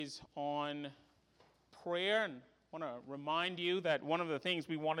Is on prayer, and I want to remind you that one of the things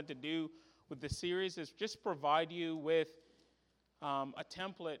we wanted to do with this series is just provide you with a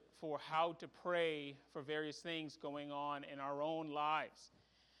template for how to pray for various things going on in our own lives.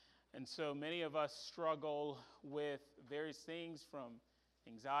 And so many of us struggle with various things from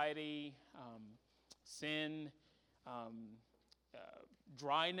anxiety, sin,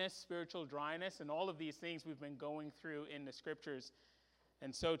 dryness, spiritual dryness, and all of these things we've been going through in the scriptures.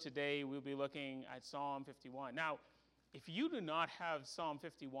 And so today we'll be looking at Psalm 51. Now, if you do not have Psalm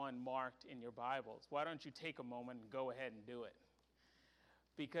 51 marked in your Bibles, why don't you take a moment and go ahead and do it?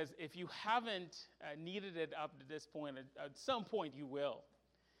 Because if you haven't needed it up to this point, at some point you will.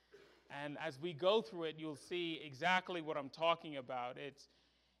 And as we go through it, you'll see exactly what I'm talking about.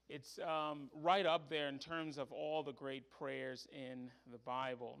 It's right up there in terms of all the great prayers in the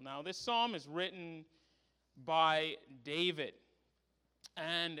Bible. Now, this psalm is written by David.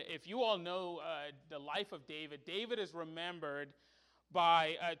 And if you all know the life of David, David is remembered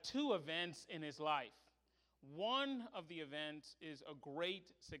by two events in his life. One of the events is a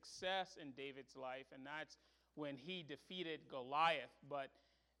great success in David's life, and that's when he defeated Goliath. But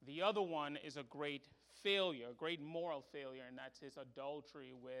the other one is a great failure, a great moral failure, and that's his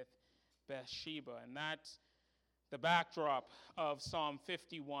adultery with Bathsheba. And that's the backdrop of Psalm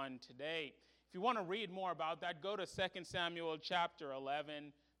 51 today. If you want to read more about that, go to 2 Samuel chapter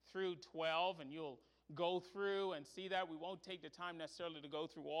 11 through 12, and you'll go through and see that. We won't take the time necessarily to go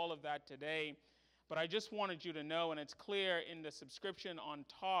through all of that today, but I just wanted you to know, and it's clear in the subscription on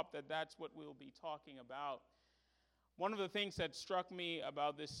top, that that's what we'll be talking about. One of the things that struck me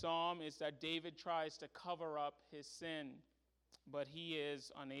about this psalm is that David tries to cover up his sin, but he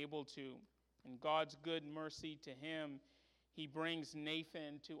is unable to. In God's good mercy to him, he brings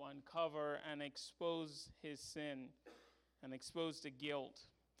Nathan to uncover and expose his sin and expose the guilt.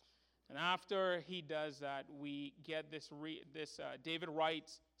 And after he does that, we get this David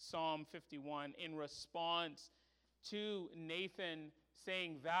writes Psalm 51 in response to Nathan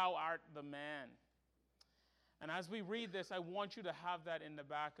saying, "Thou art the man." And as we read this, I want you to have that in the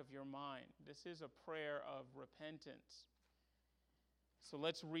back of your mind. This is a prayer of repentance. So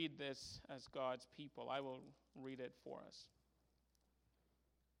let's read this as God's people. I will read it for us.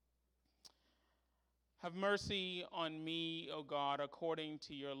 Have mercy on me, O God, according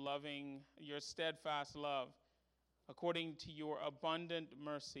to your steadfast love. According to your abundant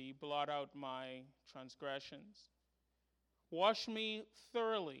mercy, blot out my transgressions. Wash me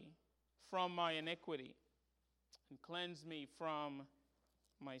thoroughly from my iniquity and cleanse me from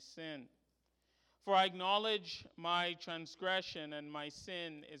my sin. For I acknowledge my transgression, and my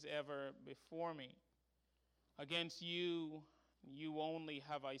sin is ever before me. Against you, you only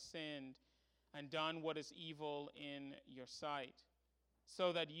have I sinned and done what is evil in your sight,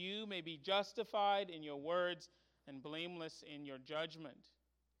 so that you may be justified in your words and blameless in your judgment.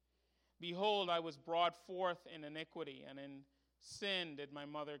 Behold, I was brought forth in iniquity, and in sin did my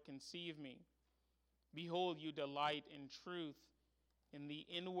mother conceive me. Behold, you delight in truth in the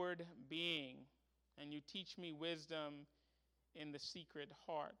inward being, and you teach me wisdom in the secret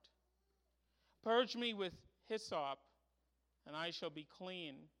heart. Purge me with hyssop, and I shall be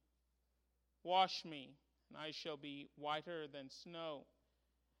clean. Wash me, and I shall be whiter than snow.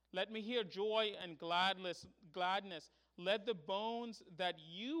 Let me hear joy and gladness. Let the bones that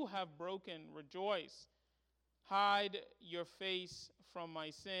you have broken rejoice. Hide your face from my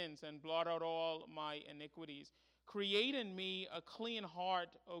sins and blot out all my iniquities. Create in me a clean heart,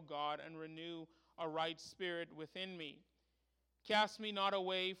 O God, and renew a right spirit within me. Cast me not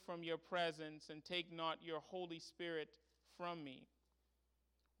away from your presence, and take not your Holy Spirit from me.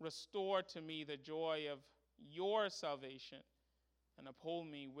 Restore to me the joy of your salvation, and uphold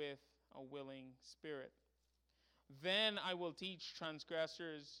me with a willing spirit. Then I will teach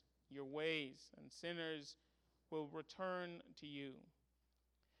transgressors your ways, and sinners will return to you.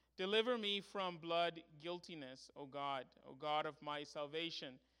 Deliver me from blood guiltiness, O God of my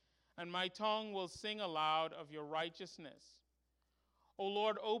salvation, and my tongue will sing aloud of your righteousness. O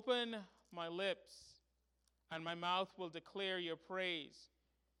Lord, open my lips, and my mouth will declare your praise.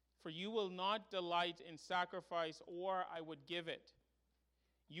 For you will not delight in sacrifice, or I would give it.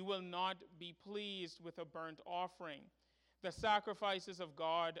 You will not be pleased with a burnt offering. The sacrifices of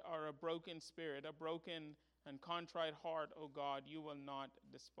God are a broken spirit, a broken and contrite heart, O God, you will not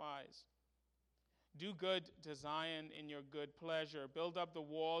despise. Do good to Zion in your good pleasure. Build up the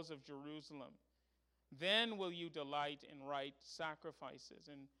walls of Jerusalem. Then will you delight in right sacrifices,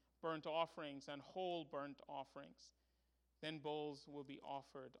 in burnt offerings and whole burnt offerings. Then bulls will be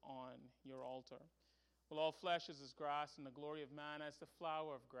offered on your altar. Well, all flesh is as grass, and the glory of man as the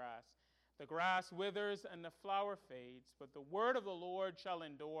flower of grass. The grass withers and the flower fades, but the word of the Lord shall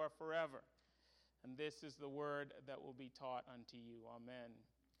endure forever. And this is the word that will be taught unto you. Amen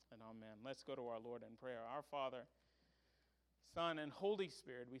and amen. Let's go to our Lord in prayer. Our Father, Son, and Holy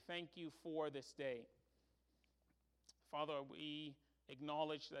Spirit, we thank you for this day. Father, we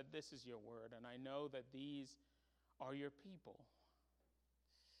acknowledge that this is your word, and I know that these are your people.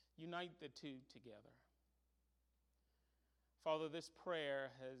 Unite the two together. Father, this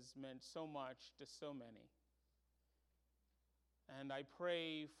prayer has meant so much to so many. And I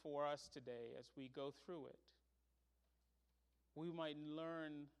pray for us today as we go through it, we might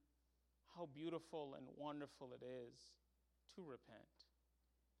learn how beautiful and wonderful it is to repent,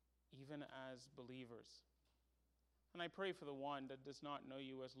 even as believers. And I pray for the one that does not know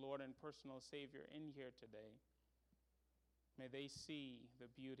you as Lord and personal Savior in here today. May they see the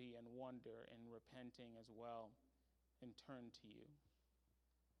beauty and wonder in repenting as well and turn to you.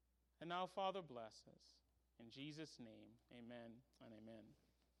 And now, Father, bless us. In Jesus' name, amen and amen.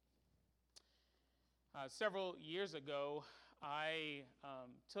 Several years ago, I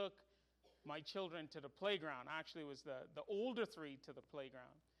took my children to the playground. Actually, it was the older three to the playground.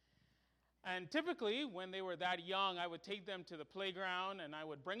 And typically, when they were that young, I would take them to the playground and I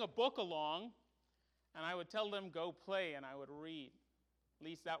would bring a book along and I would tell them, go play, and I would read. At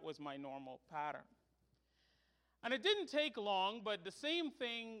least that was my normal pattern. And it didn't take long, but the same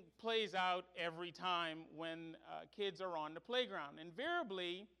thing plays out every time when kids are on the playground.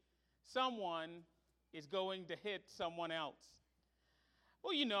 Invariably, someone is going to hit someone else.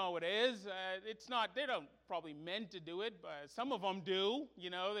 Well, you know how it is. They don't probably meant to do it, but some of them do.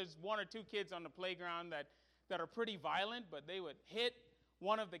 You know, there's one or two kids on the playground that are pretty violent, but they would hit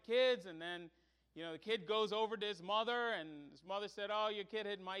one of the kids, and then, you know, the kid goes over to his mother, and his mother said, oh, your kid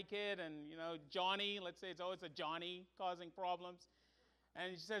hit my kid, and, you know, Johnny, let's say it's always a Johnny causing problems.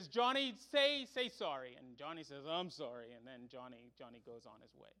 And she says, Johnny, say sorry. And Johnny says, I'm sorry. And then Johnny goes on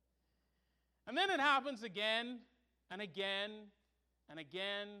his way. And then it happens again and again and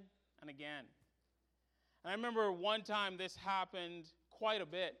again and again. And I remember one time this happened quite a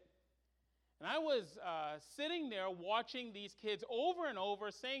bit. And I was sitting there watching these kids over and over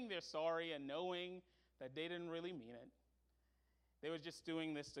saying they're sorry and knowing that they didn't really mean it. They were just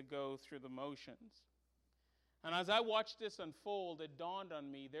doing this to go through the motions. And as I watched this unfold, it dawned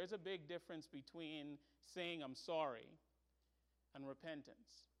on me there's a big difference between saying I'm sorry and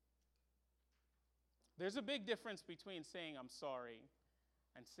repentance. There's a big difference between saying I'm sorry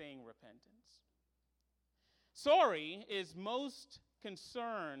and saying repentance. Sorry is most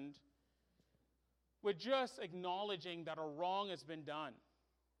concerned with just acknowledging that a wrong has been done.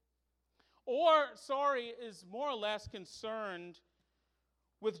 Or sorry is more or less concerned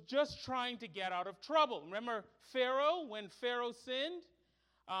with just trying to get out of trouble. Remember Pharaoh, when Pharaoh sinned,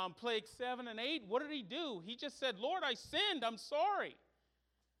 plague 7 and 8, what did he do? He just said, Lord, I sinned, I'm sorry.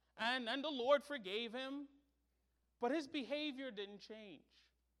 And the Lord forgave him, but his behavior didn't change.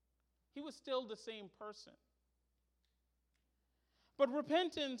 He was still the same person. But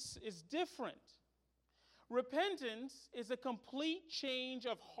repentance is different. Repentance is a complete change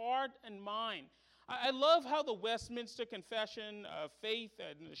of heart and mind. I love how the Westminster Confession of Faith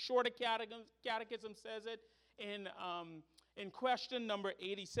and the Shorter Catechism says it in question number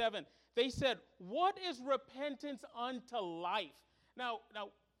 87. They said, what is repentance unto life? Now,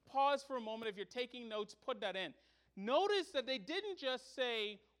 pause for a moment. If you're taking notes, put that in. Notice that they didn't just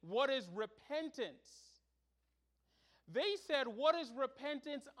say, what is repentance? They said, what is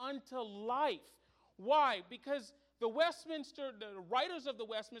repentance unto life? Why? Because the writers of the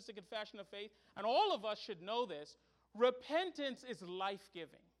Westminster Confession of Faith, and all of us should know this, repentance is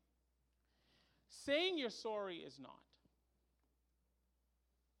life-giving. Saying you're sorry is not.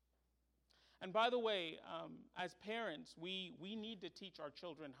 And by the way, as parents, we need to teach our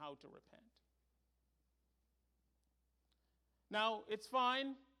children how to repent. Now, it's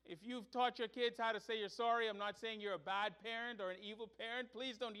fine if you've taught your kids how to say you're sorry. I'm not saying you're a bad parent or an evil parent.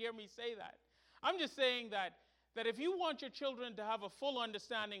 Please don't hear me say that. I'm just saying that if you want your children to have a full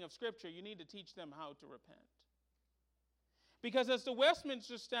understanding of Scripture, you need to teach them how to repent. Because as the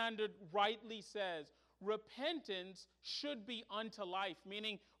Westminster Standard rightly says, repentance should be unto life,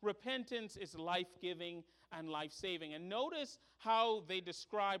 meaning repentance is life-giving and life-saving. And notice how they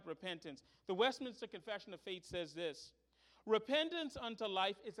describe repentance. The Westminster Confession of Faith says this, repentance unto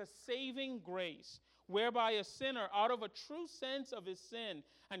life is a saving grace, whereby a sinner, out of a true sense of his sin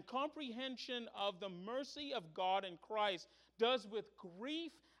and comprehension of the mercy of God in Christ, does with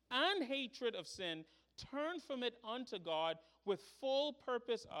grief and hatred of sin turn from it unto God with full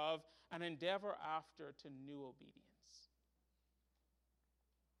purpose of and endeavor after to new obedience.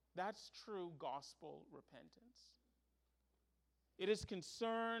 That's true gospel repentance. It is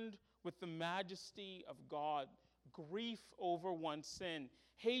concerned with the majesty of God, grief over one's sin,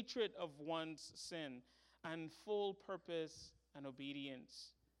 hatred of one's sin, and full purpose and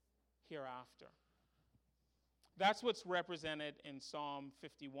obedience hereafter. That's what's represented in Psalm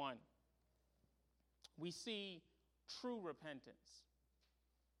 51. We see true repentance.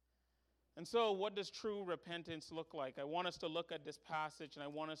 And so, what does true repentance look like? I want us to look at this passage, and I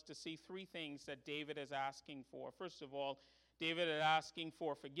want us to see three things that David is asking for. First of all, David is asking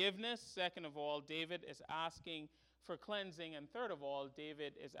for forgiveness. Second of all, David is asking for cleansing. And third of all,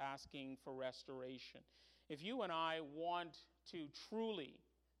 David is asking for restoration. If you and I want to truly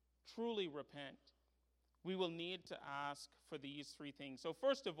repent, we will need to ask for these three things. So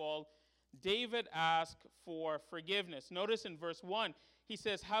first of all, David asked for forgiveness. Notice in verse 1, he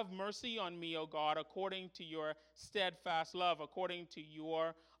says, "Have mercy on me, O God, according to your steadfast love, according to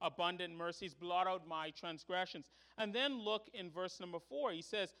your abundant mercies, blot out my transgressions." And then look in verse number 4. He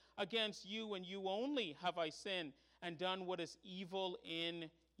says, "Against you and you only have I sinned and done what is evil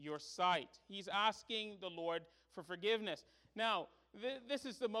in your sight." He's asking the Lord for forgiveness. Now, this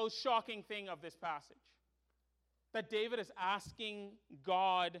is the most shocking thing of this passage, that David is asking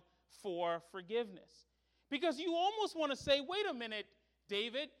God for forgiveness. Because you almost want to say, wait a minute,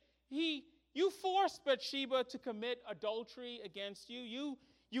 David, you forced Bathsheba to commit adultery against you.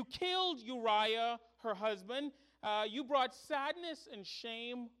 You killed Uriah, her husband. You brought sadness and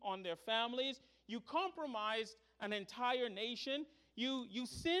shame on their families. You compromised an entire nation. You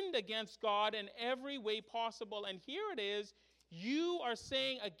sinned against God in every way possible. And here it is, you are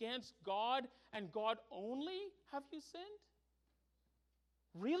saying against God and God only have you sinned?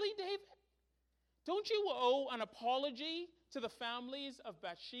 Really, David? Don't you owe an apology to the families of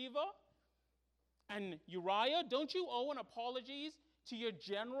Bathsheba and Uriah? Don't you owe an apology to your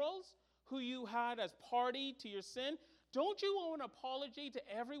generals who you had as party to your sin? Don't you owe an apology to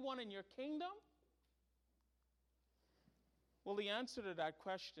everyone in your kingdom? Well, the answer to that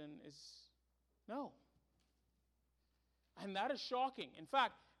question is no. And that is shocking. In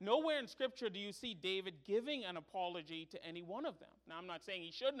fact, nowhere in Scripture do you see David giving an apology to any one of them. Now, I'm not saying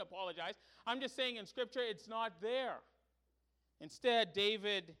he shouldn't apologize. I'm just saying in Scripture it's not there. Instead,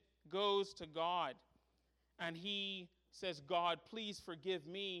 David goes to God and he says, "God, please forgive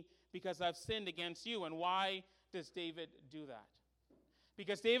me because I've sinned against you." And why does David do that?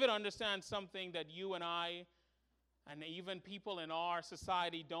 Because David understands something that you and I and even people in our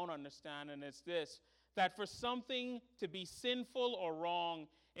society don't understand, and it's this: that for something to be sinful or wrong,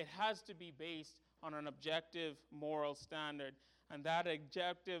 it has to be based on an objective moral standard. And that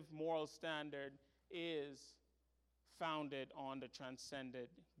objective moral standard is founded on the transcendent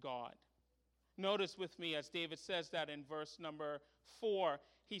God. Notice with me as David says that in verse number 4.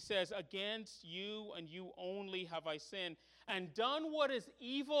 He says, "Against you and you only have I sinned and done what is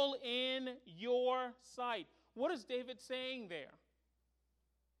evil in your sight." What is David saying there?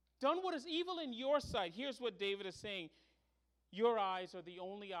 Done what is evil in your sight. Here's what David is saying. Your eyes are the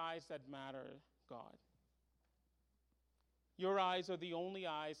only eyes that matter, God. Your eyes are the only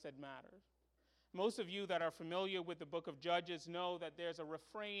eyes that matter. Most of you that are familiar with the book of Judges know that there's a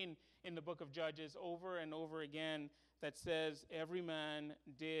refrain in the book of Judges over and over again that says, every man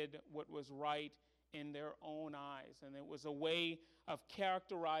did what was right in their own eyes. And it was a way of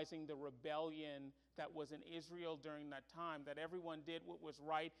characterizing the rebellion that was in Israel during that time, that everyone did what was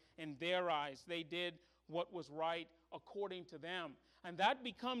right in their eyes. They did what was right according to them. And that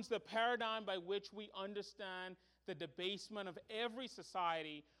becomes the paradigm by which we understand the debasement of every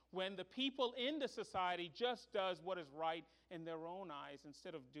society, when the people in the society just does what is right in their own eyes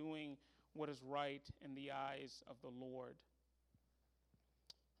instead of doing what is right in the eyes of the Lord.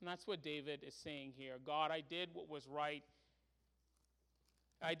 And that's what David is saying here. God, I did what was right.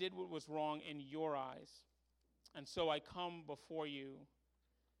 I did what was wrong in your eyes. And so I come before you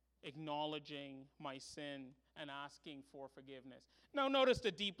acknowledging my sin and asking for forgiveness. Now notice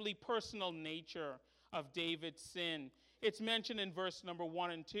the deeply personal nature of David's sin. It's mentioned in verse number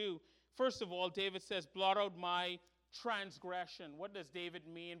 1 and 2. First of all, David says, blot out my transgression. What does David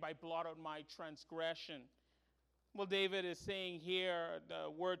mean by blot out my transgression? Well, David is saying here the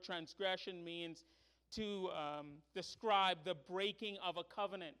word transgression means to describe the breaking of a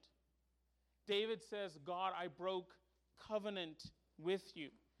covenant. David says, God, I broke covenant with you.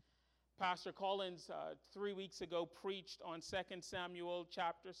 Pastor Collins 3 weeks ago preached on 2 Samuel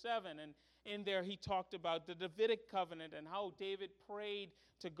chapter 7, and in there he talked about the Davidic covenant and how David prayed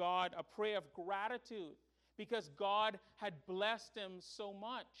to God a prayer of gratitude because God had blessed him so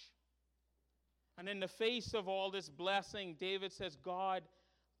much. And in the face of all this blessing, David says, God,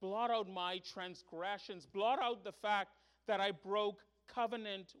 blot out my transgressions. Blot out the fact that I broke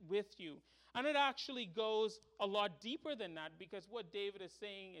covenant with you. And it actually goes a lot deeper than that, because what David is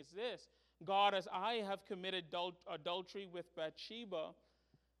saying is this: God, as I have committed adultery with Bathsheba,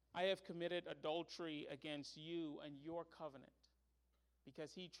 I have committed adultery against you and your covenant,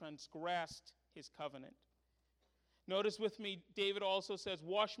 because he transgressed his covenant. Notice with me, David also says,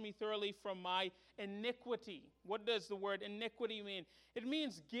 wash me thoroughly from my iniquity. What does the word iniquity mean? It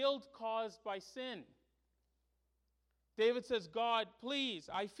means guilt caused by sin. David says, God, please,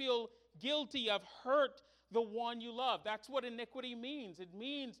 I feel guilty. I've hurt the one you love. That's what iniquity means. It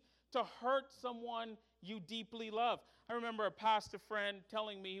means to hurt someone you deeply love. I remember a pastor friend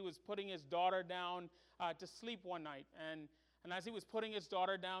telling me he was putting his daughter down to sleep one night. And as he was putting his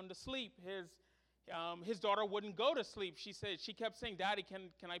daughter down to sleep, his daughter wouldn't go to sleep. She kept saying, Daddy,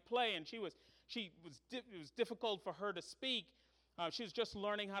 can I play? And it was difficult for her to speak. She was just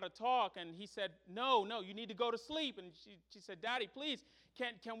learning how to talk. And he said, no, you need to go to sleep. And she said, Daddy, please,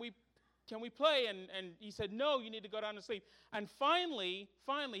 can we play? And he said, no, you need to go down to sleep. And finally,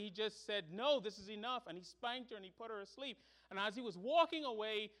 he just said, no, this is enough. And he spanked her and he put her asleep. And as he was walking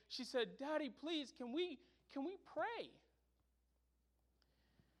away, she said, Daddy, please, can we pray?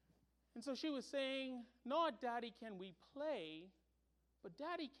 And so she was saying, not, Daddy, can we play, but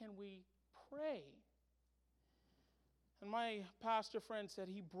Daddy, can we pray? And my pastor friend said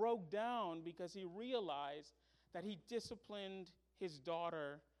he broke down because he realized that he disciplined his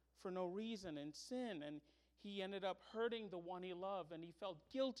daughter for no reason in sin, and he ended up hurting the one he loved, and he felt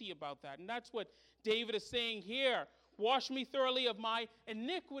guilty about that. And that's what David is saying here. Wash me thoroughly of my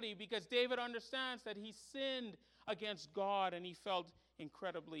iniquity, because David understands that he sinned against God, and he felt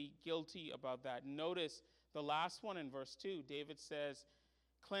incredibly guilty about that. Notice the last one in verse 2. David says,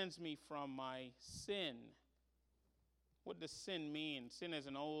 cleanse me from my sin. What does sin mean? Sin is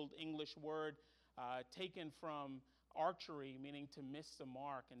an old English word taken from archery, meaning to miss the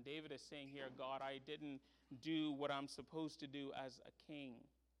mark. And David is saying here, God, I didn't do what I'm supposed to do as a king.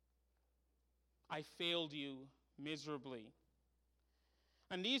 I failed you miserably.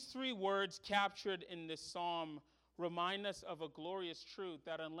 And these three words captured in this psalm remind us of a glorious truth,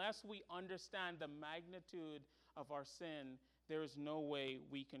 that unless we understand the magnitude of our sin, there is no way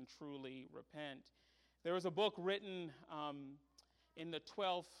we can truly repent. There was a book written in the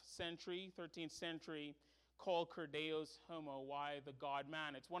 12th century, 13th century, called Cur Deus Homo, Why the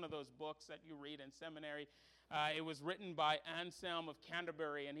God-Man. It's one of those books that you read in seminary. It was written by Anselm of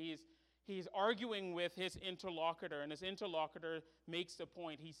Canterbury, and he's arguing with his interlocutor, and his interlocutor makes the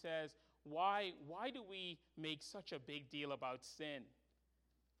point. He says, why do we make such a big deal about sin?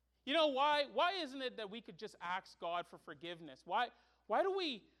 You know, why isn't it that we could just ask God for forgiveness? Why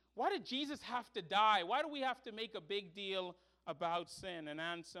did Jesus have to die? Why do we have to make a big deal about sin? And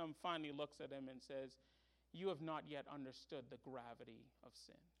Anselm finally looks at him and says, you have not yet understood the gravity of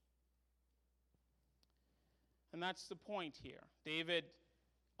sin. And that's the point here. David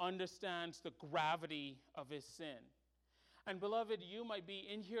understands the gravity of his sin. And beloved, you might be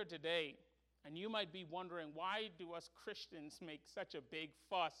in here today, and you might be wondering, why do us Christians make such a big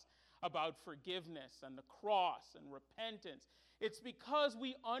fuss about forgiveness and the cross and repentance? It's because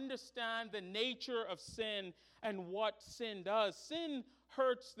we understand the nature of sin and what sin does. Sin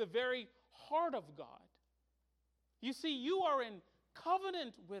hurts the very heart of God. You see, you are in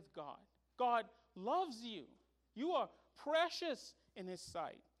covenant with God. God loves you. You are precious in his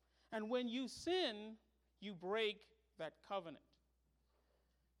sight. And when you sin, you break that covenant.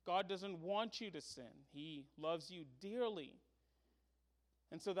 God doesn't want you to sin. He loves you dearly.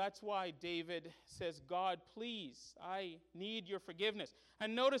 And so that's why David says, God, please, I need your forgiveness.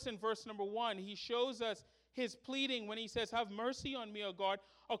 And notice in verse number 1, he shows us his pleading when he says, have mercy on me, O God,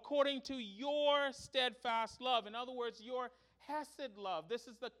 according to your steadfast love. In other words, your hesed love. This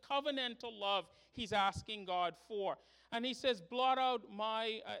is the covenantal love he's asking God for. And he says, blot out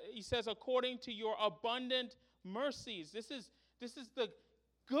he says, according to your abundant mercies. This is the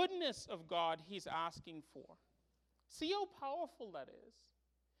goodness of God he's asking for. See how powerful that is.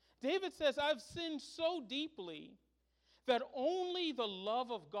 David says, I've sinned so deeply that only the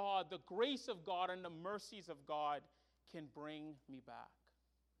love of God, the grace of God, and the mercies of God can bring me back.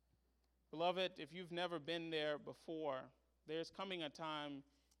 Beloved, if you've never been there before, there's coming a time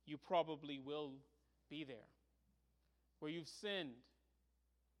you probably will be there, where you've sinned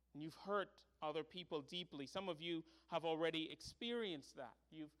and you've hurt other people deeply. Some of you have already experienced that.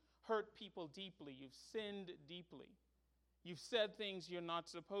 You've hurt people deeply. You've sinned deeply. You've said things you're not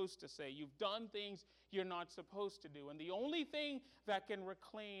supposed to say. You've done things you're not supposed to do. And the only thing that can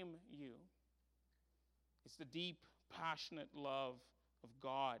reclaim you It's the deep, passionate love of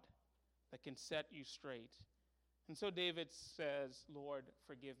God that can set you straight. And so David says, Lord,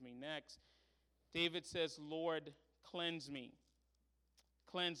 forgive me. Next, David says, Lord, cleanse me.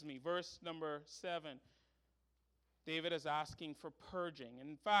 Cleanse me. Verse number 7. David is asking for purging.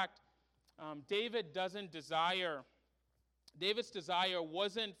 In fact, David's desire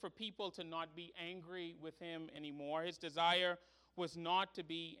wasn't for people to not be angry with him anymore. His desire was not to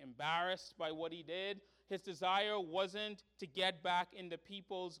be embarrassed by what he did. His desire wasn't to get back into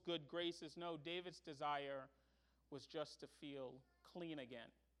people's good graces. No, David's desire was just to feel clean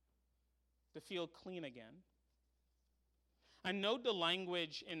again. To feel clean again. And note the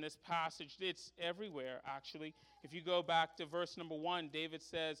language in this passage. It's everywhere, actually. If you go back to verse number 1, David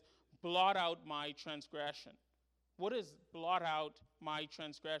says, blot out my transgression. What does blot out my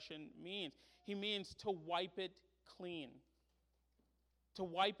transgression mean? He means to wipe it clean. To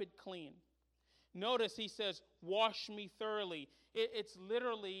wipe it clean. Notice he says, wash me thoroughly. It's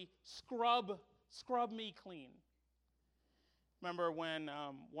literally scrub me clean. Remember when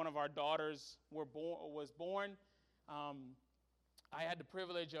one of our daughters was born, I had the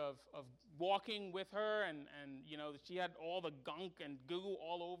privilege of walking with her, and she had all the gunk and goo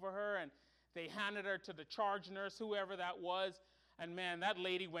all over her, and they handed her to the charge nurse, whoever that was, and man, that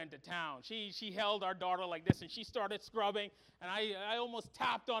lady went to town. She held our daughter like this, and she started scrubbing, and I almost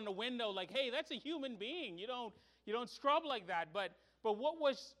tapped on the window like, hey, that's a human being. You don't scrub like that. But what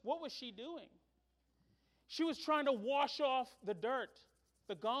was she doing? She was trying to wash off the dirt,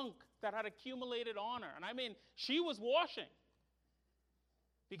 the gunk that had accumulated on her. And I mean, she was washing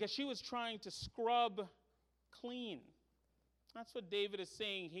because she was trying to scrub clean. That's what David is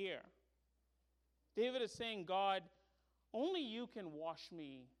saying here. David is saying, God, only you can wash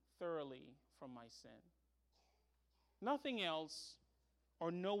me thoroughly from my sin. Nothing else or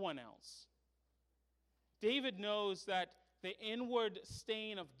no one else. David knows that the inward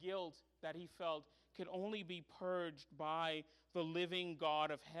stain of guilt that he felt could only be purged by the living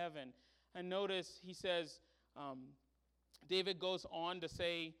God of heaven. And notice he says, David goes on to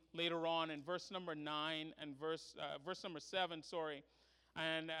say later on in verse number 9 and verse number 7,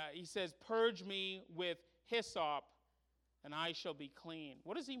 and he says, purge me with hyssop, and I shall be clean.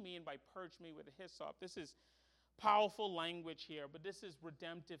 What does he mean by purge me with hyssop? This is powerful language here, but this is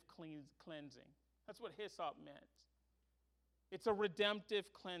redemptive cleansing. That's what hyssop meant. It's a redemptive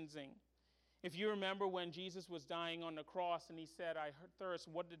cleansing. If you remember when Jesus was dying on the cross and he said, I thirst,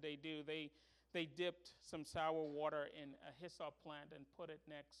 what did they do? They dipped some sour water in a hyssop plant and put it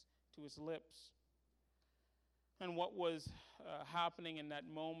next to his lips. And what was happening in that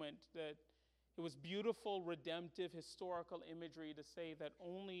moment, that it was beautiful, redemptive, historical imagery to say that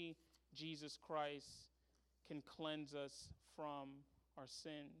only Jesus Christ can cleanse us from our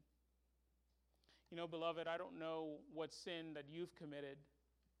sin. You know, beloved, I don't know what sin that you've committed,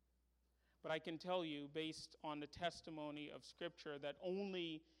 but I can tell you, based on the testimony of Scripture, that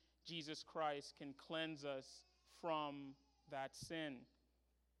only Jesus Christ can cleanse us from that sin.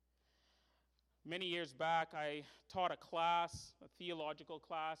 Many years back, I taught a class, a theological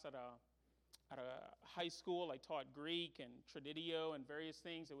class at a high school. I taught Greek and Traditio and various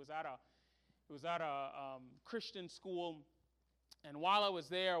things. It was at a Christian school. And while I was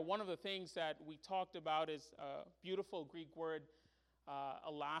there, one of the things that we talked about is a beautiful Greek word,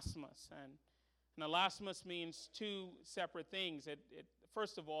 alasmos. And alasmos means two separate things. It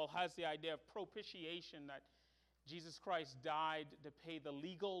first of all has the idea of propitiation, that Jesus Christ died to pay the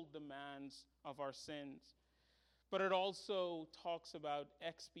legal demands of our sins. But it also talks about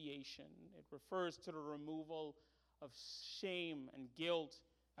expiation. It refers to the removal of shame and guilt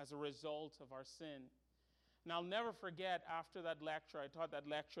as a result of our sin. And I'll never forget, after that lecture, I taught that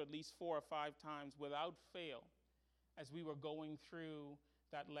lecture at least 4 or 5 times without fail. As we were going through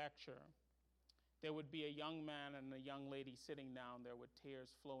that lecture, there would be a young man and a young lady sitting down there with tears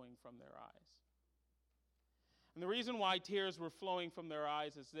flowing from their eyes. And the reason why tears were flowing from their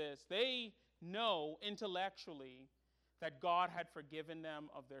eyes is this: they know intellectually that God had forgiven them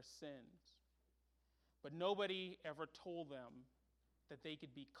of their sins, but nobody ever told them that they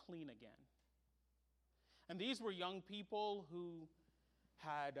could be clean again. And these were young people who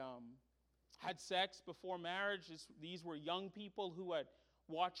had sex before marriage. These were young people who had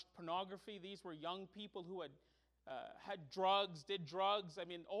watched pornography. These were young people who had did drugs. I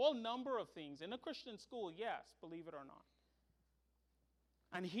mean, all number of things. In a Christian school, yes, believe it or not.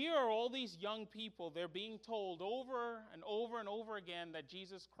 And here are all these young people. They're being told over and over and over again that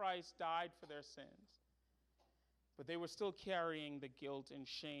Jesus Christ died for their sins. But they were still carrying the guilt and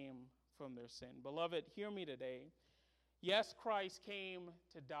shame from their sin. Beloved, hear me today. Yes, Christ came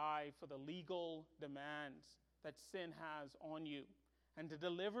to die for the legal demands that sin has on you and to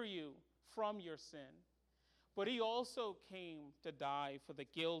deliver you from your sin. But he also came to die for the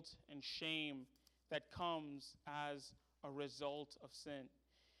guilt and shame that comes as a result of sin.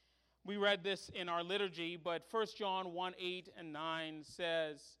 We read this in our liturgy, but 1 John 1, 8 and 9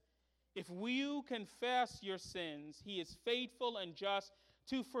 says, if you confess your sins, he is faithful and just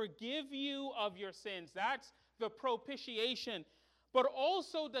to forgive you of your sins. That's the propitiation, but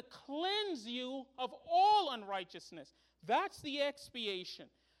also to cleanse you of all unrighteousness. That's the expiation.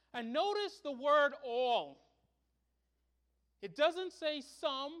 And notice the word all. It doesn't say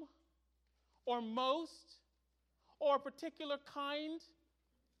some or most or a particular kind.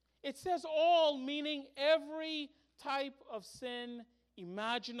 It says all, meaning every type of sin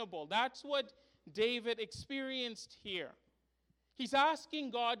imaginable. That's what David experienced here. He's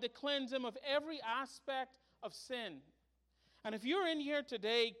asking God to cleanse him of every aspect of sin. And if you're in here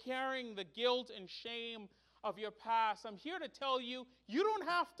today carrying the guilt and shame of your past, I'm here to tell you, you don't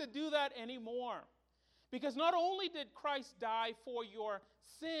have to do that anymore. Because not only did Christ die for your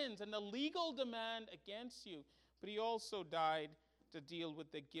sins and the legal demand against you, but he also died to deal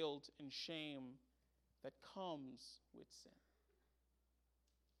with the guilt and shame that comes with sin,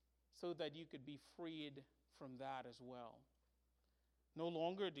 so that you could be freed from that as well. No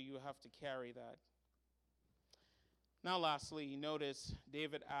longer do you have to carry that. Now, lastly, notice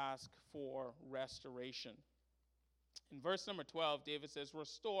David asked for restoration. In verse number 12, David says,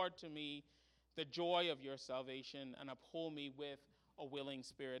 restore to me the joy of your salvation and uphold me with a willing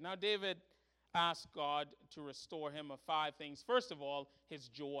spirit. Now, David asked God to restore him of 5 things. First of all, his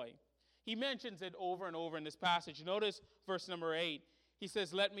joy. He mentions it over and over in this passage. Notice verse number 8. He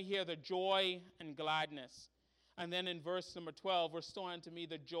says, let me hear the joy and gladness. And then in verse number 12, restore unto me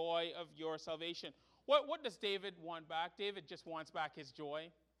the joy of your salvation. What does David want back? David just wants back his joy.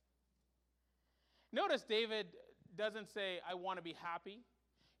 Notice David doesn't say, I want to be happy.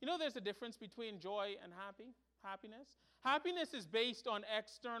 You know there's a difference between joy and happiness. Happiness is based on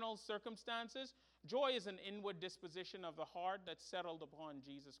external circumstances. Joy is an inward disposition of the heart that's settled upon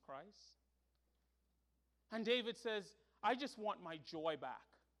Jesus Christ. And David says, I just want my joy back.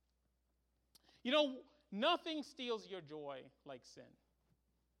 You know, nothing steals your joy like sin.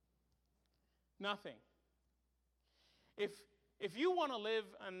 Nothing. If you want to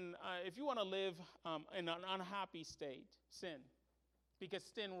live in an unhappy state, sin, because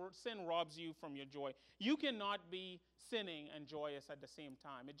sin robs you from your joy. You cannot be sinning and joyous at the same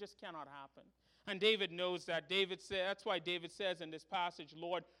time. It just cannot happen. And David knows that. That's why David says in this passage,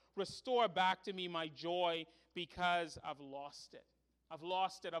 Lord, restore back to me my joy because I've lost it. I've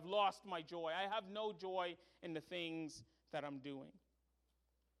lost it. I've lost my joy. I have no joy in the things that I'm doing.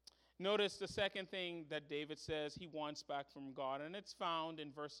 Notice the second thing that David says he wants back from God, and it's found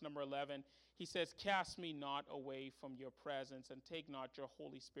in verse number 11. He says, cast me not away from your presence and take not your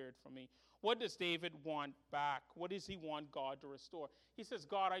Holy Spirit from me. What does David want back? What does he want God to restore? He says,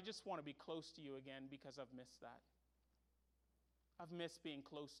 God, I just want to be close to you again because I've missed that. I've missed being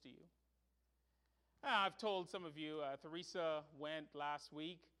close to you. I've told some of you, Theresa went last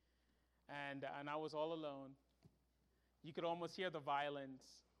week, and I was all alone. You could almost hear the violence,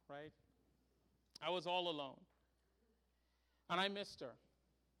 right? I was all alone. And I missed her.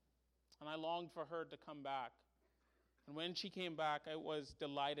 And I longed for her to come back. And when she came back, I was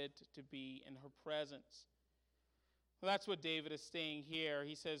delighted to be in her presence. Well, that's what David is saying here.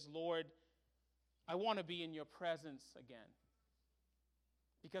 He says, Lord, I want to be in your presence again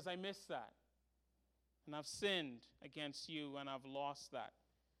because I miss that. And I've sinned against you and I've lost that.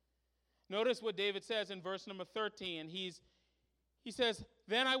 Notice what David says in verse number 13. He says,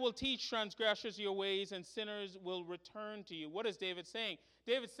 then I will teach transgressors your ways and sinners will return to you. What is David saying?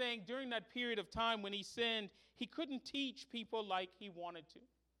 David's saying during that period of time when he sinned, he couldn't teach people like he wanted to.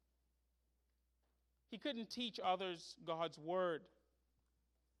 He couldn't teach others God's word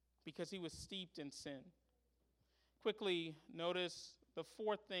because he was steeped in sin. Quickly, notice the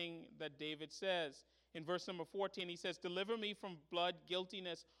fourth thing that David says. In verse number 14, he says, deliver me from blood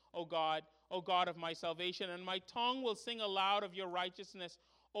guiltiness, O God of my salvation, and my tongue will sing aloud of your righteousness,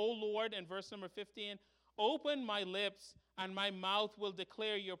 O Lord. In verse number 15, open my lips, and my mouth will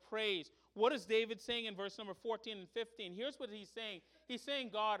declare your praise. What is David saying in verse number 14 and 15? Here's what he's saying. He's saying,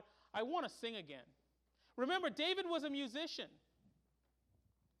 God, I want to sing again. Remember, David was a musician.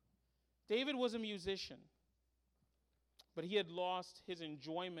 David was a musician. But he had lost his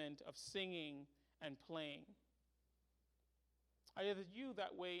enjoyment of singing and playing. Are you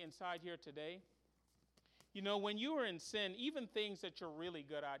that way inside here today? You know, when you are in sin, even things that you're really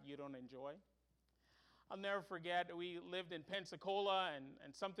good at, you don't enjoy. I'll never forget, we lived in Pensacola,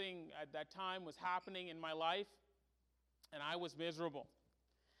 and something at that time was happening in my life, and I was miserable.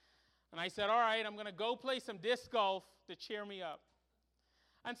 And I said, all right, I'm going to go play some disc golf to cheer me up.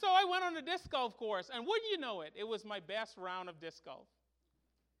 And so I went on a disc golf course, and wouldn't you know it, it was my best round of disc golf.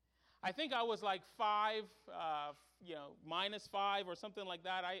 I think I was like -5 or something like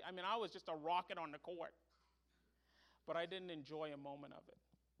that. I mean, I was just a rocket on the court. But I didn't enjoy a moment of it.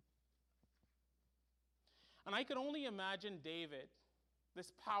 And I could only imagine David,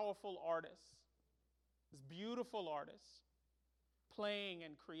 this powerful artist, this beautiful artist, playing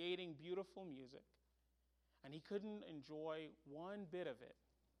and creating beautiful music. And he couldn't enjoy one bit of it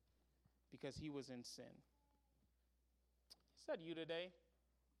because he was in sin. Is that you today?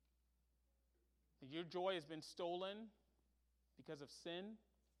 That your joy has been stolen because of sin?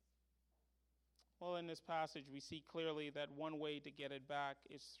 Well, in this passage, we see clearly that one way to get it back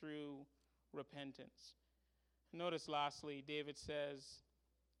is through repentance. Notice lastly, David says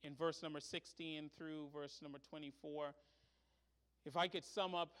in verse number 16 through verse number 24, if I could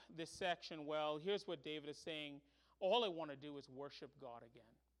sum up this section well, here's what David is saying. All I want to do is worship God again.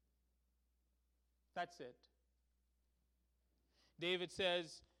 That's it. David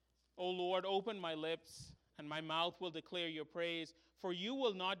says, O Lord, open my lips, and my mouth will declare your praise. For you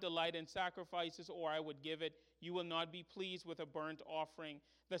will not delight in sacrifices, or I would give it. You will not be pleased with a burnt offering.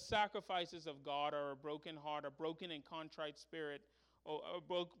 The sacrifices of God are a broken heart, a broken and contrite spirit,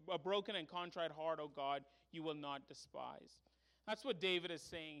 a broken and contrite heart, O God, you will not despise. That's what David is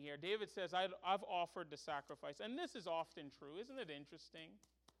saying here. David says, I've offered the sacrifice. And this is often true. Isn't it interesting?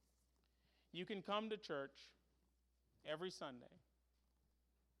 You can come to church every Sunday.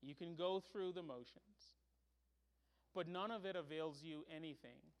 You can go through the motions. But none of it avails you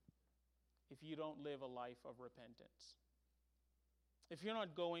anything if you don't live a life of repentance. If you're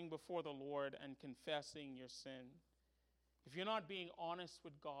not going before the Lord and confessing your sin, if you're not being honest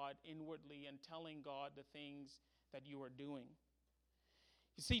with God inwardly and telling God the things that you are doing.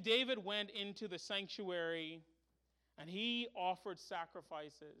 You see, David went into the sanctuary and he offered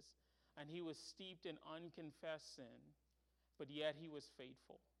sacrifices and he was steeped in unconfessed sin, but yet he was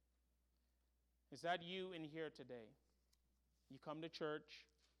faithful. Is that you in here today? You come to church,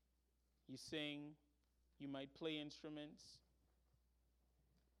 you sing, you might play instruments,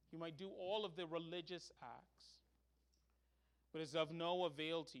 you might do all of the religious acts, but it's of no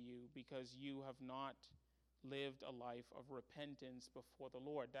avail to you because you have not lived a life of repentance before the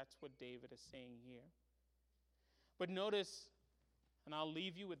Lord. That's what David is saying here. But notice, and I'll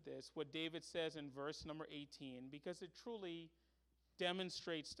leave you with this, what David says in verse number 18, because it truly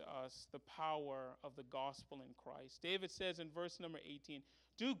demonstrates to us the power of the gospel in Christ. David says in verse number 18,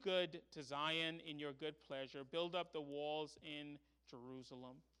 do good to Zion in your good pleasure. Build up the walls in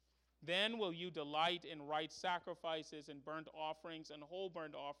Jerusalem. Then will you delight in right sacrifices and burnt offerings and whole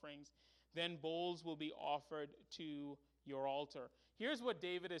burnt offerings. Then bulls will be offered to your altar. Here's what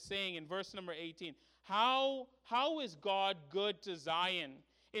David is saying in verse number 18. How is God good to Zion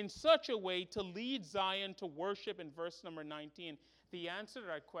in such a way to lead Zion to worship in verse number 19? The answer to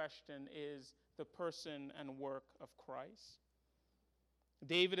that question is the person and work of Christ.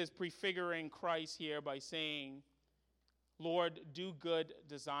 David is prefiguring Christ here by saying, Lord, do good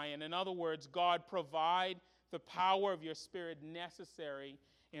to Zion. In other words, God, provide the power of your Spirit necessary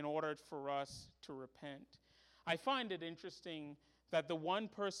in order for us to repent. I find it interesting that the one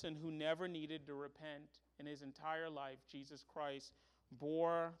person who never needed to repent in his entire life, Jesus Christ,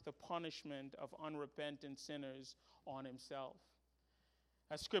 bore the punishment of unrepentant sinners on himself.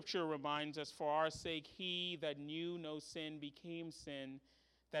 As Scripture reminds us, for our sake, he that knew no sin became sin,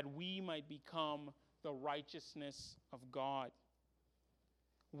 that we might become the righteousness of God.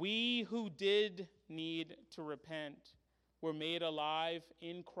 We who did need to repent were made alive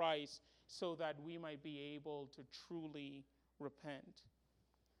in Christ so that we might be able to truly repent.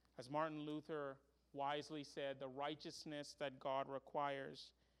 As Martin Luther wisely said, the righteousness that God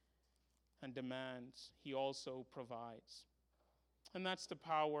requires and demands, he also provides. And that's the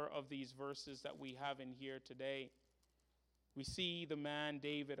power of these verses that we have in here today. We see the man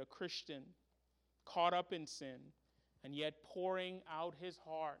David, a Christian, caught up in sin, and yet pouring out his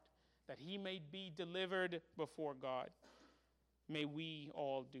heart that he may be delivered before God. May we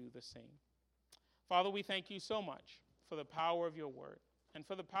all do the same. Father, we thank you so much for the power of your word and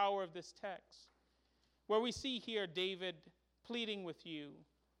for the power of this text, where we see here David pleading with you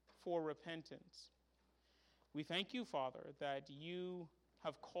for repentance. We thank you, Father, that you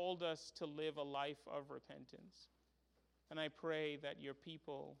have called us to live a life of repentance. And I pray that your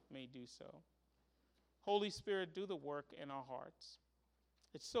people may do so. Holy Spirit, do the work in our hearts.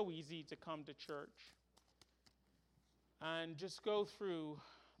 It's so easy to come to church and just go through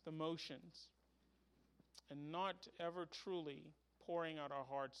the motions and not ever truly pouring out our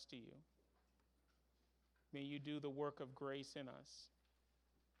hearts to you. May you do the work of grace in us.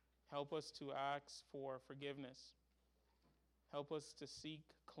 Help us to ask for forgiveness. Help us to seek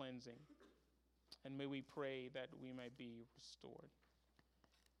cleansing. And may we pray that we might be restored.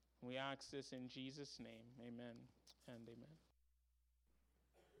 We ask this in Jesus' name. Amen and amen.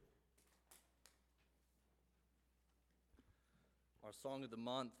 Our song of the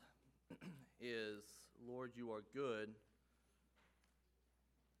month is Lord, You Are Good.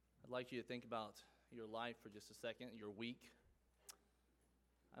 I'd like you to think about your life for just a second, your week.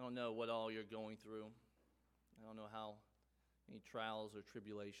 I don't know what all you're going through. I don't know how many trials or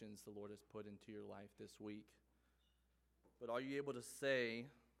tribulations the Lord has put into your life this week. But are you able to say,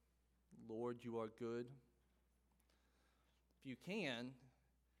 Lord, You Are Good? If you can,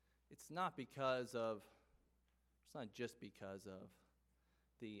 it's not just because of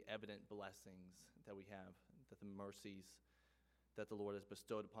the evident blessings that we have, that the mercies that the Lord has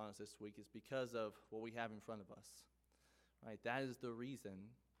bestowed upon us this week. Is because of what we have in front of us. Right? That is the reason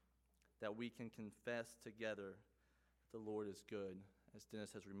that we can confess together that the Lord is good, as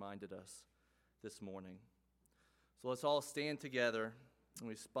Dennis has reminded us this morning. So let's all stand together and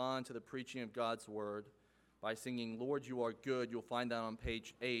respond to the preaching of God's word by singing, Lord, You Are Good. You'll find that on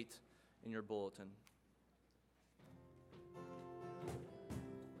page 8 in your bulletin.